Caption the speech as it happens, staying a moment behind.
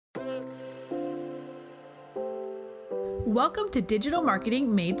Welcome to Digital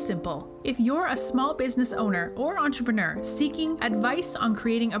Marketing Made Simple. If you're a small business owner or entrepreneur seeking advice on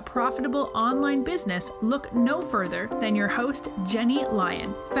creating a profitable online business, look no further than your host, Jenny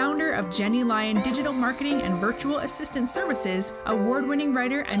Lyon, founder of Jenny Lyon Digital Marketing and Virtual Assistant Services, award-winning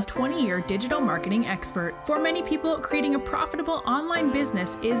writer and 20-year digital marketing expert. For many people, creating a profitable online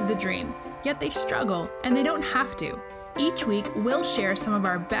business is the dream, yet they struggle and they don't have to. Each week, we'll share some of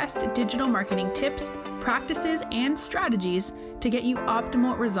our best digital marketing tips, practices, and strategies to get you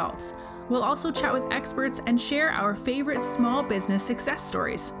optimal results. We'll also chat with experts and share our favorite small business success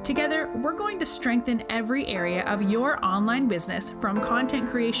stories. Together, we're going to strengthen every area of your online business, from content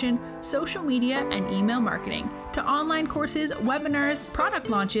creation, social media, and email marketing, to online courses, webinars, product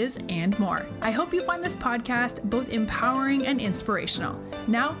launches, and more. I hope you find this podcast both empowering and inspirational.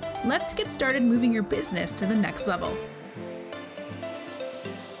 Now, let's get started moving your business to the next level.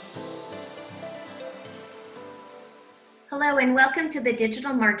 Hello, and welcome to the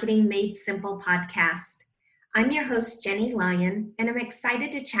Digital Marketing Made Simple podcast. I'm your host, Jenny Lyon, and I'm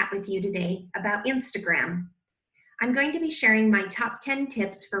excited to chat with you today about Instagram. I'm going to be sharing my top 10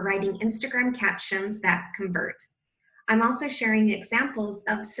 tips for writing Instagram captions that convert. I'm also sharing examples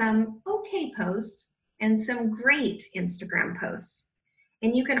of some okay posts and some great Instagram posts.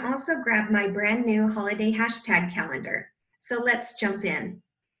 And you can also grab my brand new holiday hashtag calendar. So let's jump in.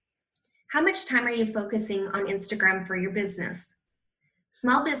 How much time are you focusing on Instagram for your business?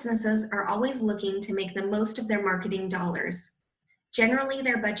 Small businesses are always looking to make the most of their marketing dollars. Generally,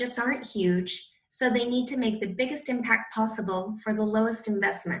 their budgets aren't huge, so they need to make the biggest impact possible for the lowest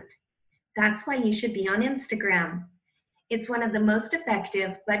investment. That's why you should be on Instagram. It's one of the most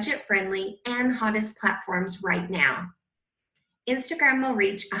effective, budget-friendly, and hottest platforms right now. Instagram will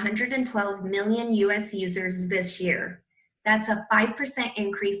reach 112 million US users this year. That's a 5%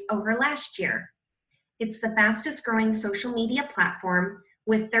 increase over last year. It's the fastest growing social media platform,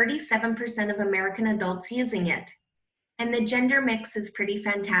 with 37% of American adults using it. And the gender mix is pretty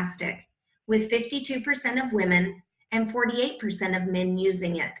fantastic, with 52% of women and 48% of men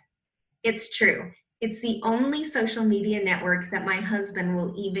using it. It's true. It's the only social media network that my husband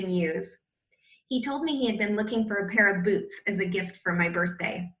will even use. He told me he had been looking for a pair of boots as a gift for my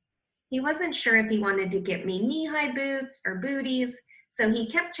birthday. He wasn't sure if he wanted to get me knee-high boots or booties, so he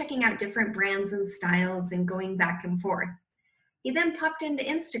kept checking out different brands and styles and going back and forth. He then popped into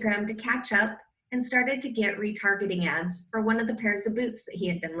Instagram to catch up and started to get retargeting ads for one of the pairs of boots that he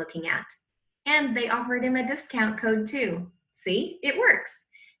had been looking at. And they offered him a discount code too. See, it works.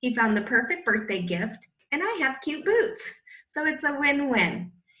 He found the perfect birthday gift, and I have cute boots. So it's a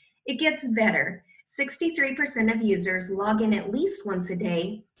win-win. It gets better. 63% of users log in at least once a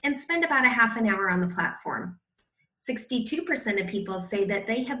day and spend about a half an hour on the platform. 62% of people say that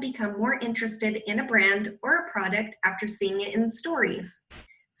they have become more interested in a brand or a product after seeing it in stories.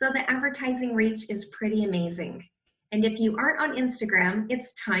 So the advertising reach is pretty amazing. And if you aren't on Instagram,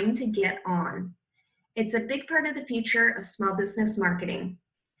 it's time to get on. It's a big part of the future of small business marketing.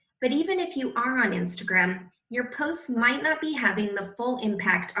 But even if you are on Instagram, your posts might not be having the full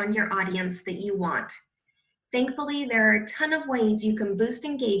impact on your audience that you want. Thankfully, there are a ton of ways you can boost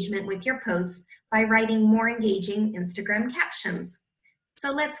engagement with your posts by writing more engaging Instagram captions.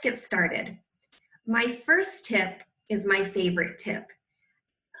 So let's get started. My first tip is my favorite tip: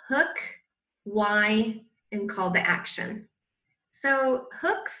 hook, why, and call to action. So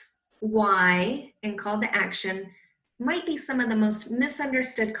hooks, why, and call to action might be some of the most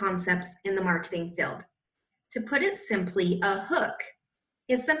misunderstood concepts in the marketing field. To put it simply, a hook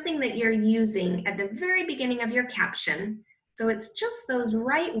is something that you're using at the very beginning of your caption. So it's just those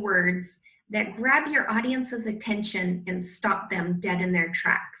right words that grab your audience's attention and stop them dead in their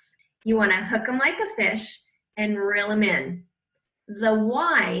tracks. You want to hook them like a fish and reel them in. The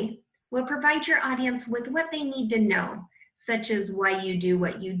why will provide your audience with what they need to know, such as why you do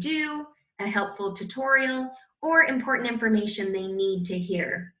what you do, a helpful tutorial, or important information they need to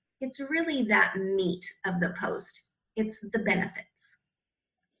hear. It's really that meat of the post. It's the benefits.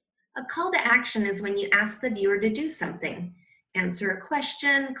 A call to action is when you ask the viewer to do something. Answer a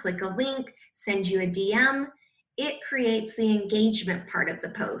question, click a link, send you a DM. It creates the engagement part of the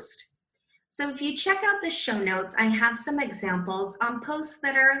post. So if you check out the show notes, I have some examples on posts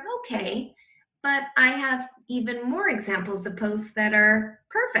that are okay, but I have even more examples of posts that are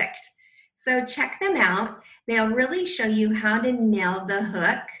perfect. So check them out. They'll really show you how to nail the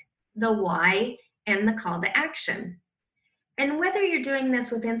hook, the why, and the call to action. And whether you're doing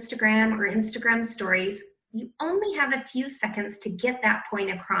this with Instagram or Instagram stories, you only have a few seconds to get that point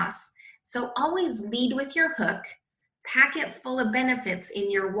across. So always lead with your hook, pack it full of benefits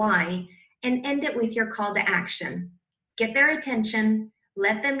in your why, and end it with your call to action. Get their attention,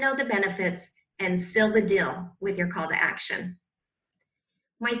 let them know the benefits, and seal the deal with your call to action.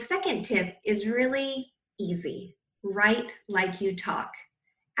 My second tip is really easy. Write like you talk.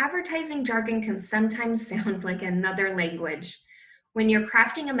 Advertising jargon can sometimes sound like another language. When you're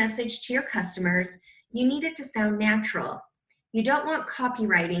crafting a message to your customers, you need it to sound natural. You don't want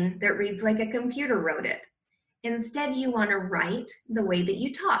copywriting that reads like a computer wrote it. Instead, you want to write the way that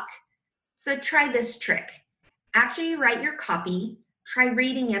you talk. So try this trick. After you write your copy, try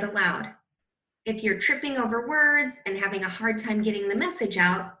reading it aloud. If you're tripping over words and having a hard time getting the message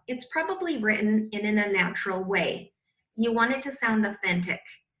out, it's probably written in a natural way. You want it to sound authentic.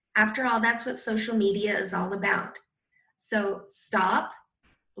 After all, that's what social media is all about. So stop,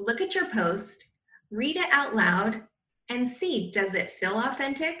 look at your post, read it out loud, and see, does it feel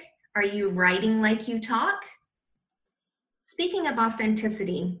authentic? Are you writing like you talk? Speaking of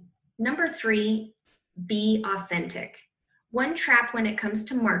authenticity, number 3, be authentic. One trap when it comes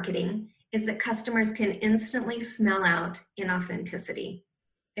to marketing is that customers can instantly smell out inauthenticity.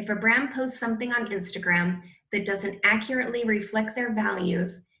 If a brand posts something on Instagram that doesn't accurately reflect their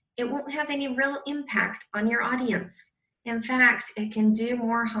values, it won't have any real impact on your audience. In fact, it can do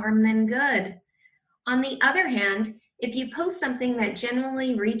more harm than good. On the other hand, if you post something that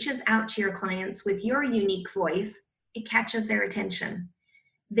genuinely reaches out to your clients with your unique voice, it catches their attention.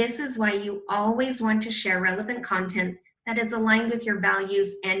 This is why you always want to share relevant content that is aligned with your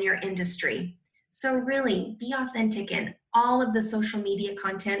values and your industry. So really, be authentic in all of the social media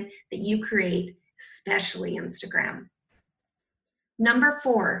content that you create, especially Instagram. Number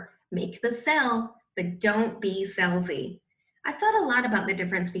 4, make the sale, but don't be salesy. I've thought a lot about the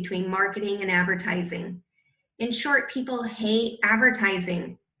difference between marketing and advertising. In short, people hate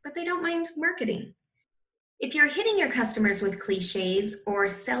advertising, but they don't mind marketing. If you're hitting your customers with cliches or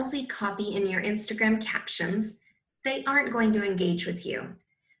salesy copy in your Instagram captions, they aren't going to engage with you.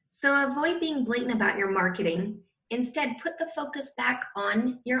 So avoid being blatant about your marketing. Instead, put the focus back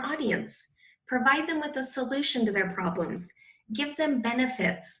on your audience. Provide them with a solution to their problems. Give them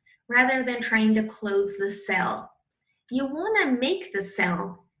benefits rather than trying to close the sale. You want to make the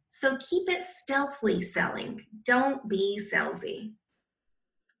sale, so keep it stealthily selling. Don't be salesy.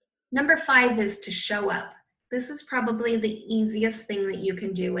 Number 5 is to show up. This is probably the easiest thing that you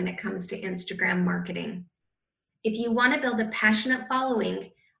can do when it comes to Instagram marketing. If you want to build a passionate following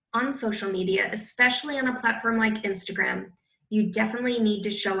on social media, especially on a platform like Instagram, you definitely need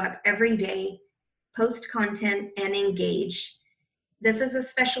to show up every day, post content, and engage. This is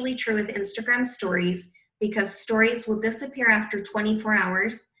especially true with Instagram stories because stories will disappear after 24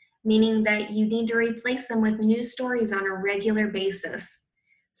 hours, meaning that you need to replace them with new stories on a regular basis.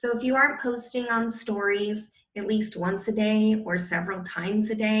 So if you aren't posting on stories at least once a day or several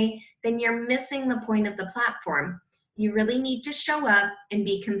times a day, then you're missing the point of the platform. You really need to show up and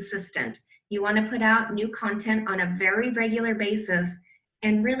be consistent. You want to put out new content on a very regular basis,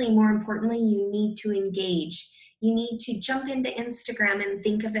 and really more importantly, you need to engage. You need to jump into Instagram and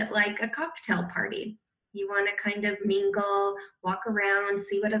think of it like a cocktail party. You want to kind of mingle, walk around,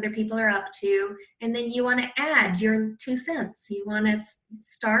 see what other people are up to, and then you want to add your 2 cents. You want to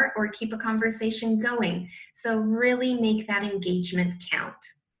start or keep a conversation going. So really make that engagement count.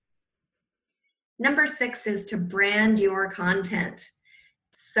 Number 6 is to brand your content.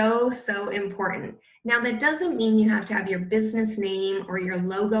 So important. Now that doesn't mean you have to have your business name or your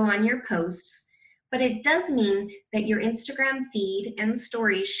logo on your posts, but it does mean that your Instagram feed and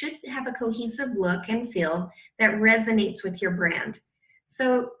stories should have a cohesive look and feel that resonates with your brand.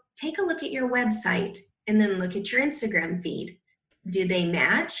 So take a look at your website and then look at your Instagram feed. Do they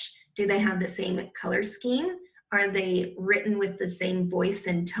match? Do they have the same color scheme? Are they written with the same voice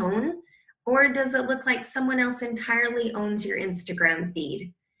and tone? Or does it look like someone else entirely owns your Instagram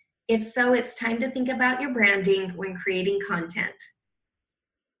feed? If so, it's time to think about your branding when creating content.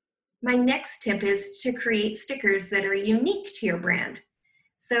 My next tip is to create stickers that are unique to your brand.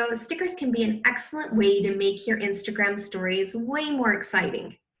 So stickers can be an excellent way to make your Instagram stories way more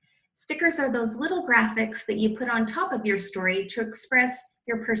exciting. Stickers are those little graphics that you put on top of your story to express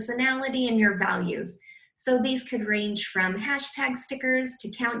your personality and your values. So these could range from hashtag stickers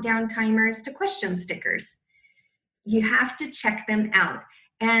to countdown timers to question stickers. You have to check them out.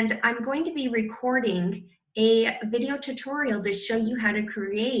 And I'm going to be recording a video tutorial to show you how to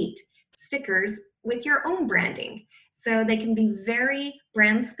create stickers with your own branding. So they can be very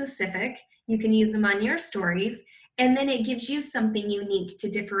brand specific. You can use them on your stories, and then it gives you something unique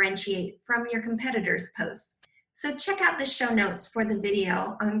to differentiate from your competitors' posts. So check out the show notes for the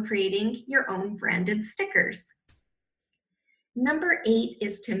video on creating your own branded stickers. Number 8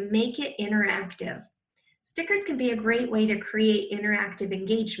 is to make it interactive. Stickers can be a great way to create interactive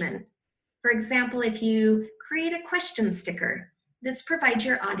engagement. For example, if you create a question sticker, this provides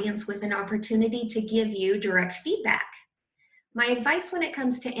your audience with an opportunity to give you direct feedback. My advice when it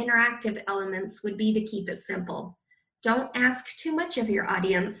comes to interactive elements would be to keep it simple. Don't ask too much of your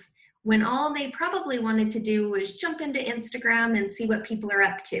audience when all they probably wanted to do was jump into Instagram and see what people are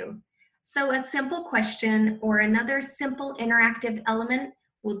up to. So a simple question or another simple interactive element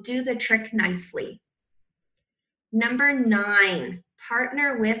will do the trick nicely. Number 9,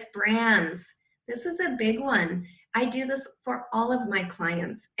 partner with brands. This is a big one. I do this for all of my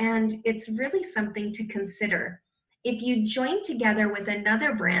clients, and it's really something to consider. If you join together with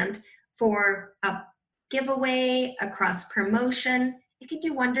another brand for a giveaway, a cross promotion, it can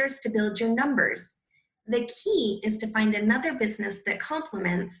do wonders to build your numbers. The key is to find another business that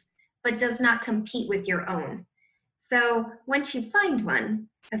complements but does not compete with your own. So once you find one,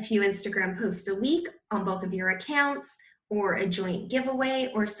 a few Instagram posts a week on both of your accounts, or a joint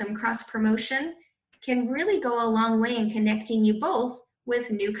giveaway or some cross promotion can really go a long way in connecting you both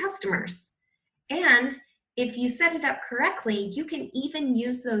with new customers. And if you set it up correctly, you can even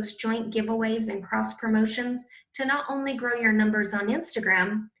use those joint giveaways and cross promotions to not only grow your numbers on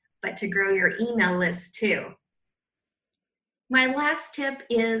Instagram, but to grow your email list too. My last tip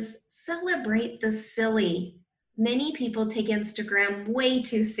is celebrate the silly. Many people take Instagram way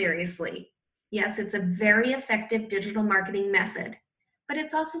too seriously. Yes, it's a very effective digital marketing method, but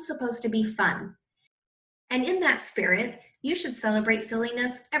it's also supposed to be fun. And in that spirit, you should celebrate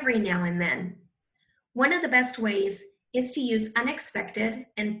silliness every now and then. One of the best ways is to use unexpected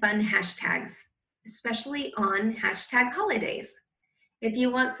and fun hashtags, especially on hashtag holidays. If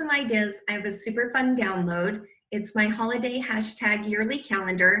you want some ideas, I have a super fun download. It's my holiday hashtag yearly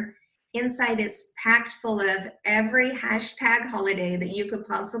calendar. Inside it's packed full of every hashtag holiday that you could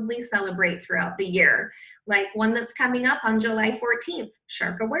possibly celebrate throughout the year, like one that's coming up on July 14th,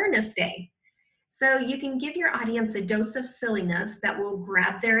 Shark Awareness Day. So you can give your audience a dose of silliness that will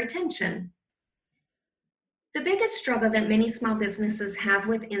grab their attention. The biggest struggle that many small businesses have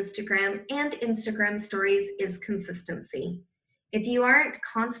with Instagram and Instagram stories is consistency. If you aren't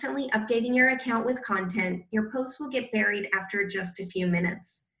constantly updating your account with content, your posts will get buried after just a few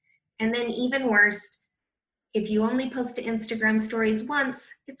minutes. And then even worse, if you only post to Instagram stories once,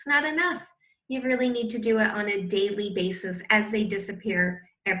 it's not enough. You really need to do it on a daily basis as they disappear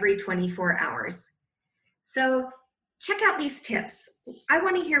every 24 hours. So check out these tips. I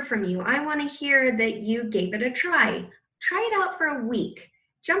want to hear from you. I want to hear that you gave it a try. Try it out for a week.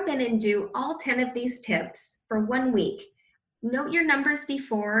 Jump in and do all 10 of these tips for 1 week. Note your numbers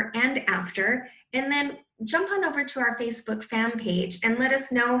before and after, and then jump on over to our Facebook fan page and let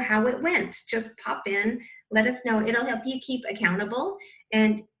us know how it went. Just pop in, let us know. It'll help you keep accountable,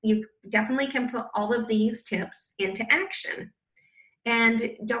 and you definitely can put all of these tips into action.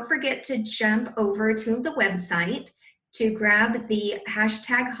 And don't forget to jump over to the website to grab the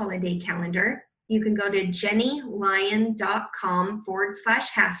hashtag holiday calendar. You can go to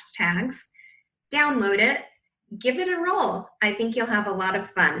jennylyon.com/hashtags, download it, give it a roll. I think you'll have a lot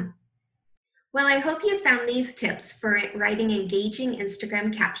of fun. Well, I hope you found these tips for writing engaging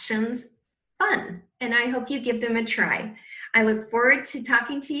Instagram captions fun, and I hope you give them a try. I look forward to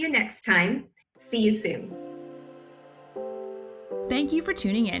talking to you next time. See you soon. Thank you for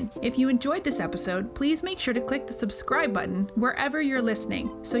tuning in. If you enjoyed this episode, please make sure to click the subscribe button wherever you're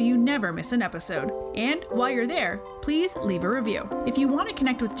listening so you never miss an episode. And while you're there, please leave a review. If you want to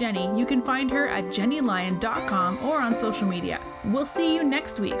connect with Jenny, you can find her at jennylyon.com or on social media. We'll see you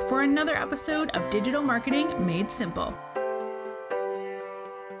next week for another episode of Digital Marketing Made Simple.